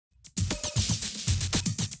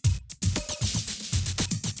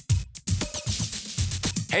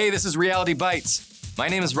Hey, this is Reality Bytes. My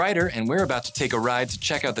name is Ryder, and we're about to take a ride to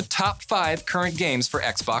check out the top 5 current games for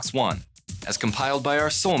Xbox One, as compiled by our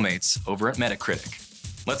soulmates over at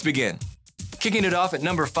Metacritic. Let's begin. Kicking it off at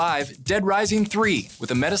number 5, Dead Rising 3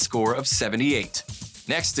 with a Metascore of 78.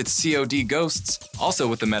 Next, it's COD Ghosts, also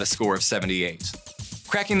with a Metascore of 78.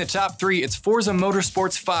 Cracking the top 3, it's Forza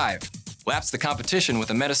Motorsports 5, laps the competition with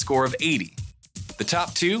a Metascore of 80. The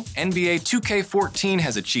top 2, NBA 2K14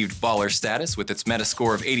 has achieved baller status with its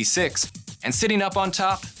Metascore of 86, and sitting up on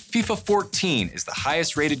top, FIFA 14 is the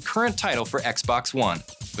highest rated current title for Xbox One,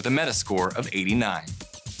 with a Metascore of 89.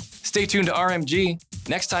 Stay tuned to RMG.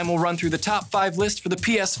 Next time we'll run through the top 5 list for the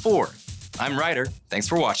PS4. I'm Ryder. Thanks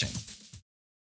for watching.